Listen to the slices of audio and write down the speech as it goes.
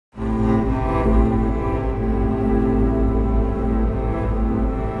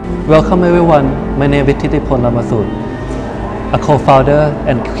Welcome everyone, my name is Thitiphol Ramasut, a co-founder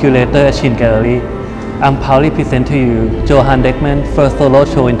and curator at Chin Gallery. I'm proudly present to you Johan Deckmann first solo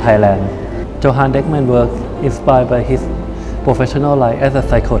show in Thailand. Johan Deckmann works inspired by his professional life as a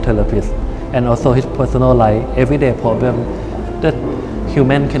psychotherapist and also his personal life everyday problem that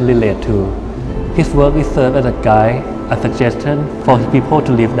human can relate to. His work is served as a guide, a suggestion for people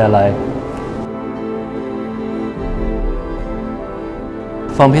to live their life.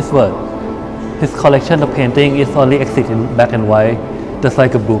 From his work, his collection of painting is only exist in black and white, just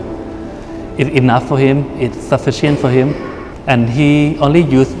like a book. It's enough for him, it's sufficient for him, and he only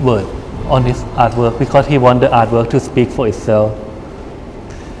used words on his artwork because he wants the artwork to speak for itself.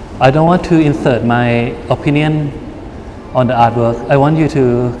 I don't want to insert my opinion on the artwork. I want you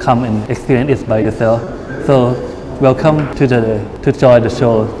to come and experience it by yourself. So welcome to join the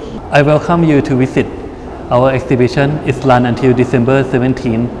show. I welcome you to visit our exhibition. Is run until December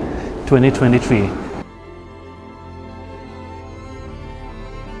 17, 2023.